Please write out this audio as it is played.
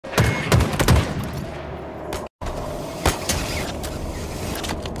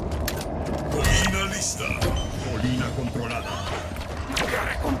controlada.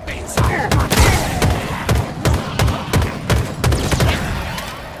 ¡Recompensa!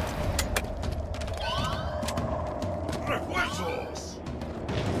 ¡Refuerzos!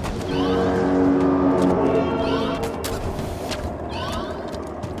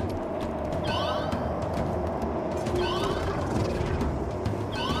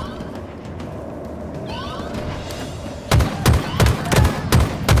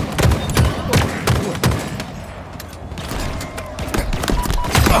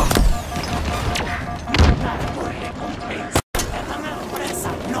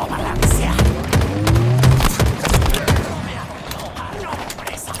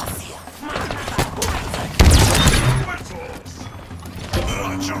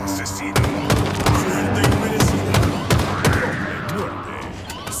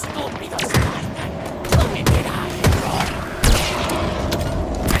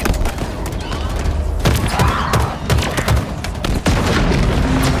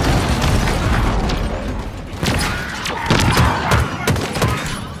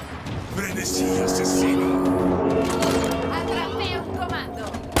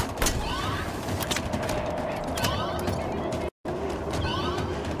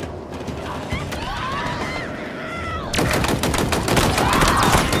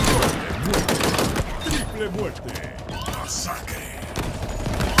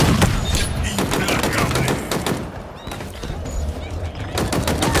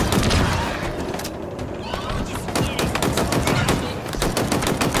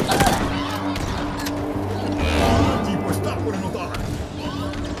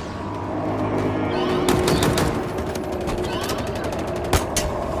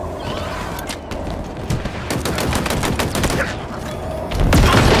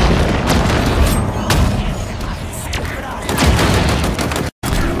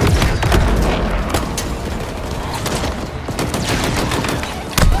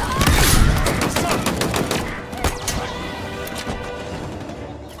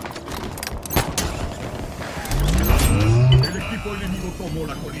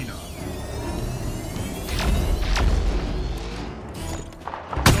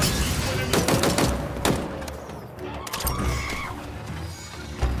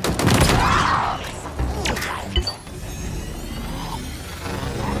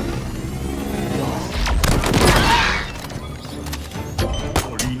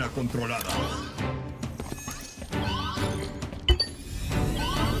 Controlada.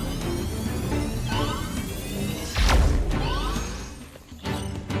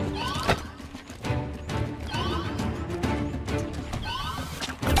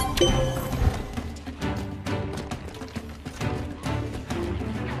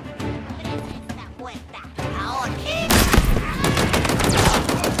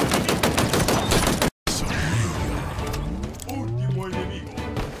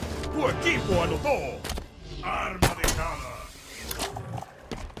 Arma dejada.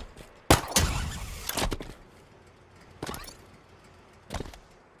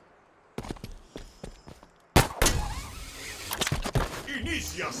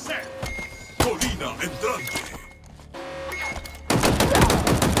 Inicia set. Colina entrante.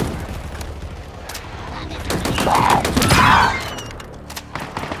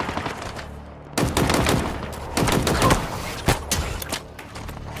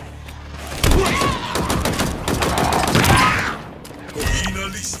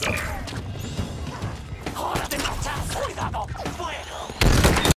 ¡Hora de marchar! ¡Cuidado! ¡Fuego!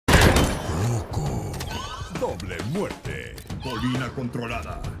 Loco. Doble muerte. Colina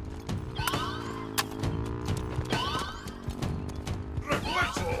controlada.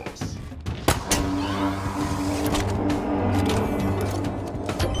 ¡Refuerzos!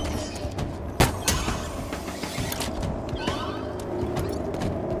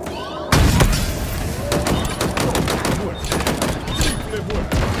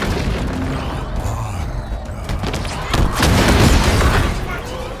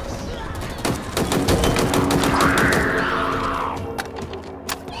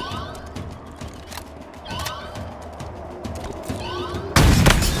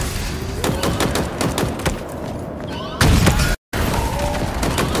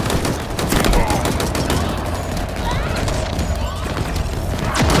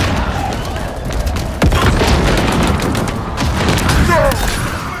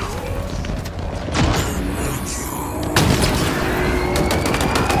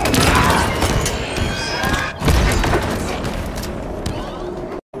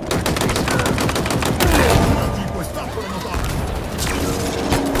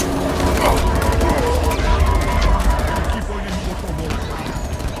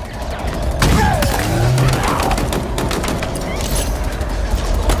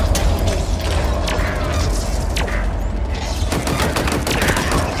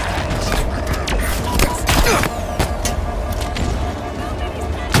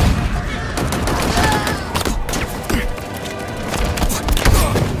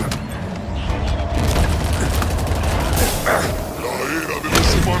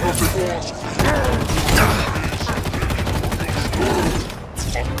 manos de vos.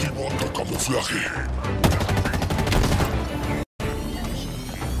 Activando camuflaje.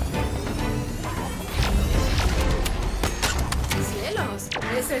 ¡Cielos!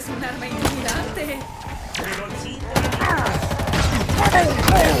 ¡Ese es un arma intimidante! Quedan 5 enemigos.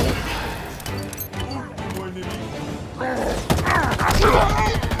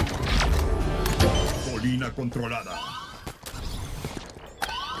 Colina controlada.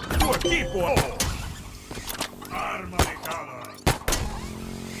 Tu equipo. Arma dejada.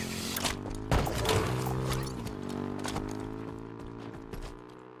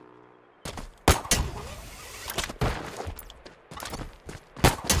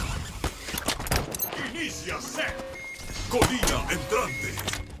 Inicia set. Colina entrante.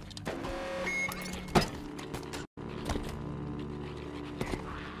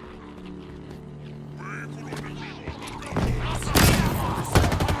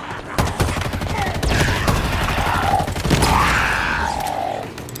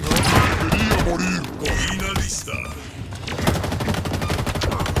 Colina lista.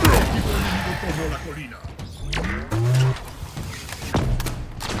 Equipo enemigo tomó la colina.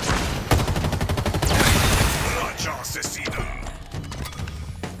 Racha asesina.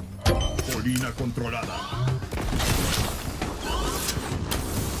 Colina controlada.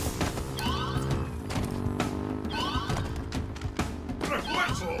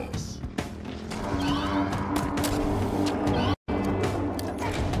 ¡Refuerzos!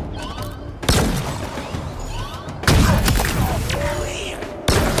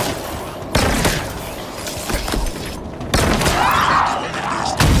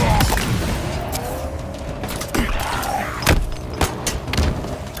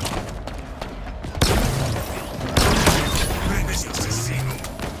 ¡Eres asesino!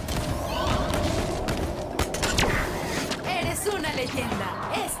 ¡Eres una leyenda!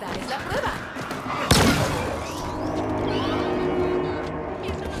 ¡Esta es la prueba!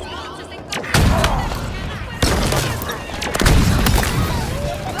 Juego de cobertura.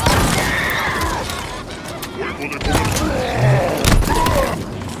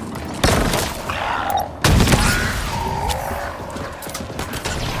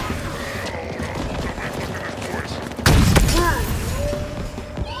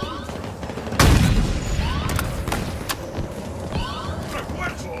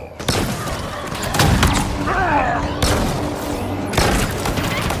 ¡Refuerzos!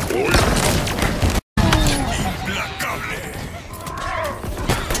 ¡Implacable!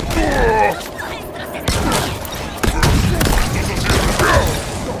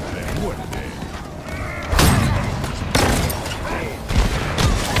 ¡Doble muerte!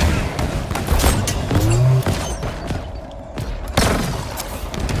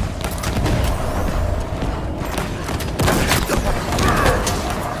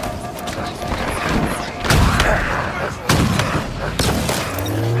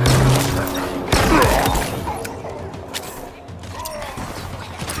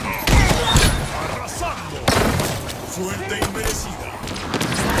 ¡Arrasando! ¡Suerte inmerecida!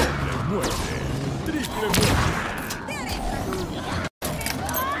 ¡Doble muerte! ¡Triple muerte!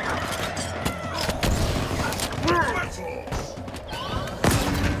 ¡Refuerzos!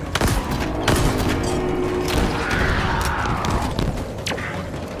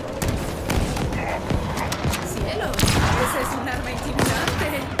 ¡Cielos! ¡Ese es un arma intimidante!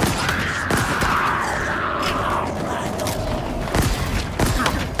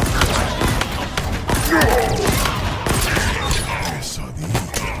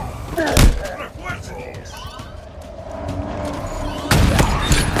 ¡Refuerzos!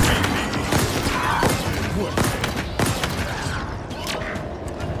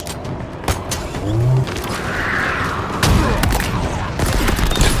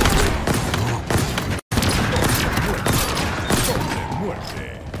 Doble muerte!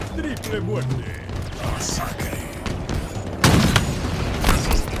 ¡Triple muerte! ¡Masacre!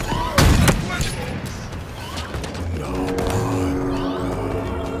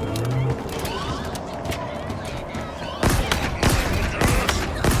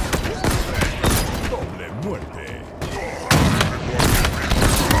 ¡Doble muerte!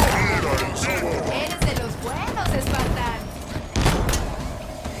 ¡Eres de los buenos, Spartan!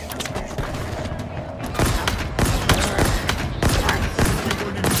 Equipo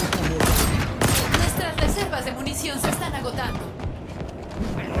enemigo tomó la colina.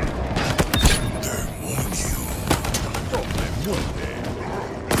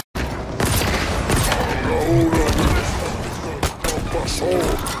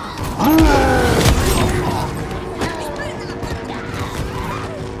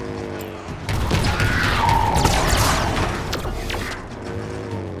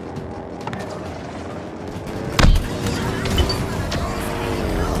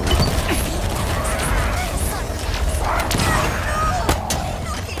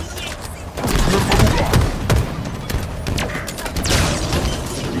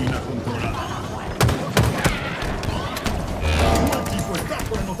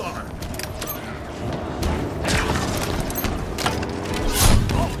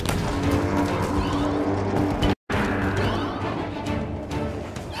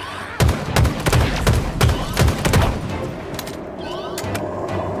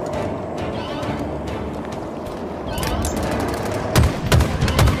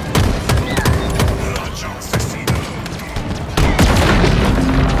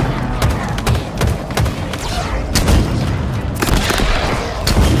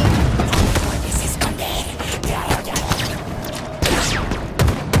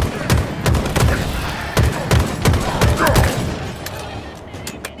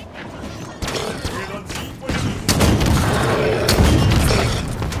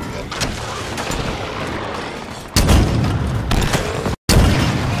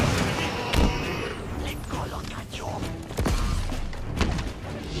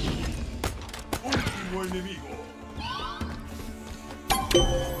 Último enemigo.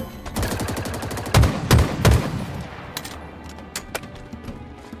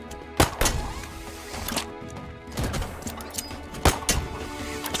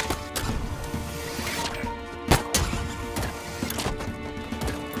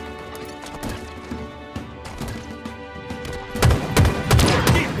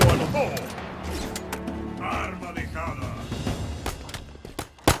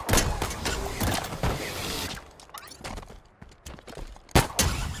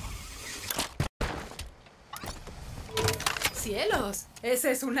 ¡Cielos!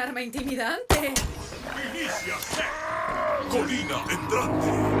 ¡Ese es un arma intimidante! Inicia set. Colina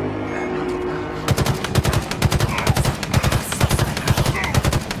entrante.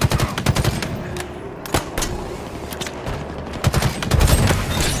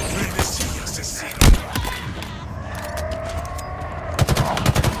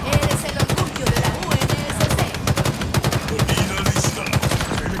 Eres el orgullo de la UNSC. Colina lista.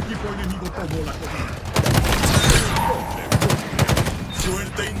 El equipo enemigo tomó la colina.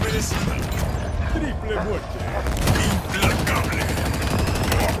 Suerte inmerecida. Triple muerte. Implacable.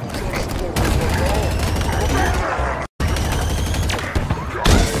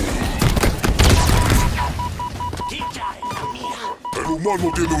 ¡Quilla en la mira! El humano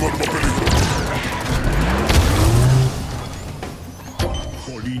tiene un arma peligrosa.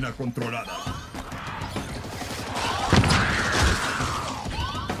 Colina controlada.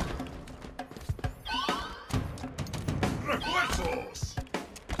 ¡Refuerzos!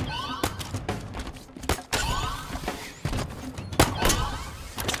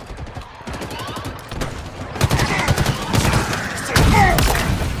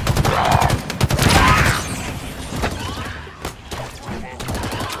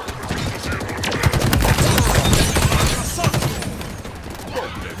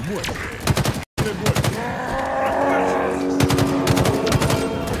 Doble muerte. De muerte.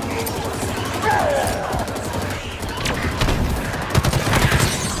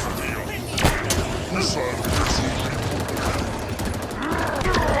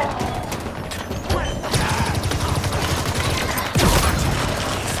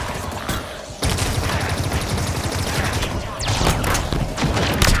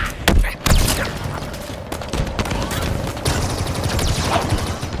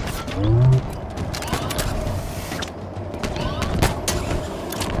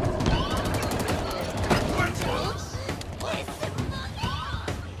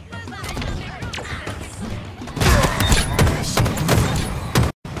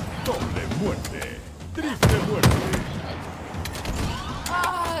 Doble muerte. Triple muerte.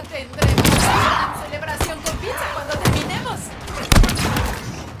 ¡Ah! Tendremos una celebración con pizza cuando terminemos.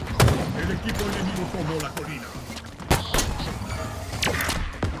 El equipo enemigo tomó la colina.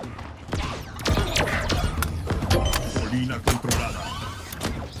 Colina controlada.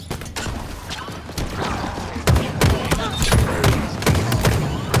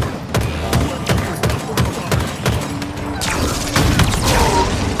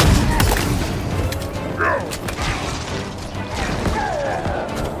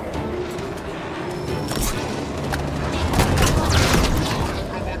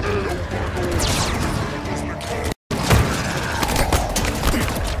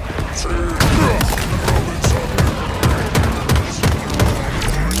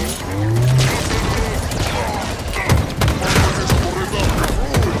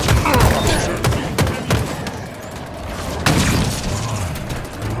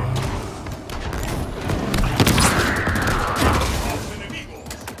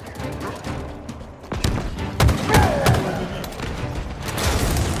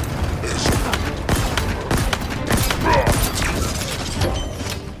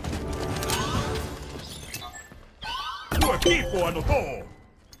 ¡Tu equipo anotó!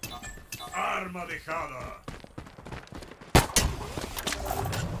 Arma dejada.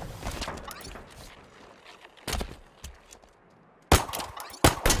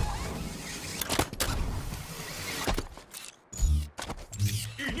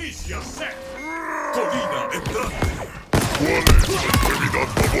 Inicia set. Colina entrante. ¿Cuál es tu actividad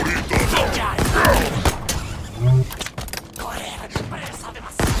favorita? ¡Quilla en la mira! Correr pesa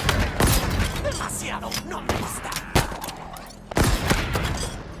demasiado. Demasiado no me gusta.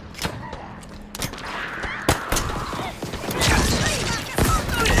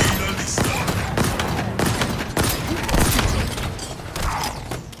 Colina lista.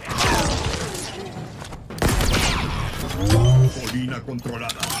 Colina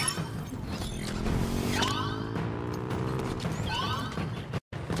controlada.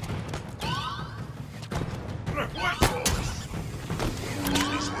 ¡Refuerzos!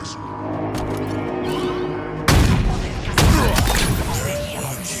 Eso.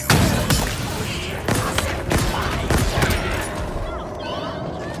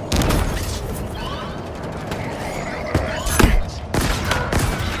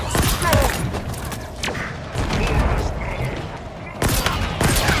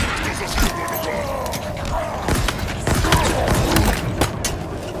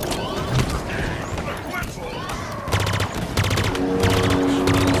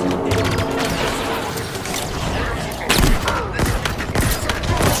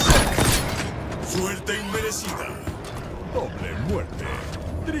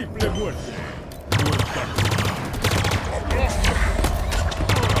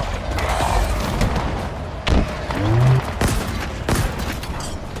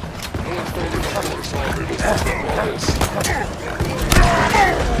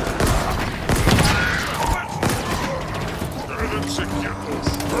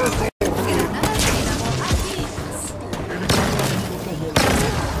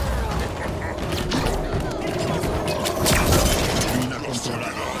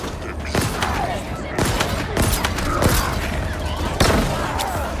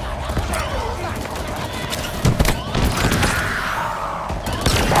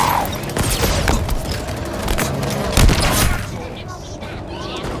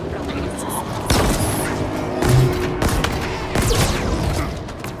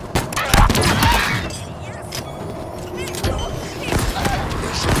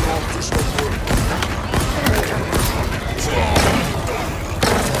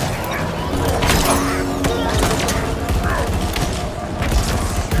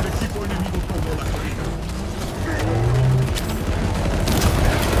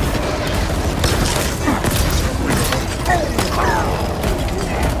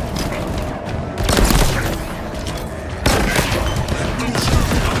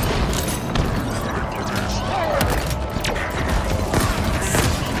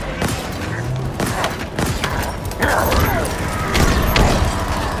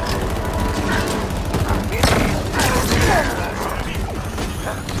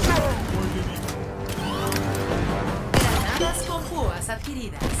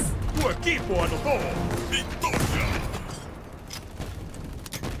 adquiridas. Tu equipo anotó. ¡Victoria!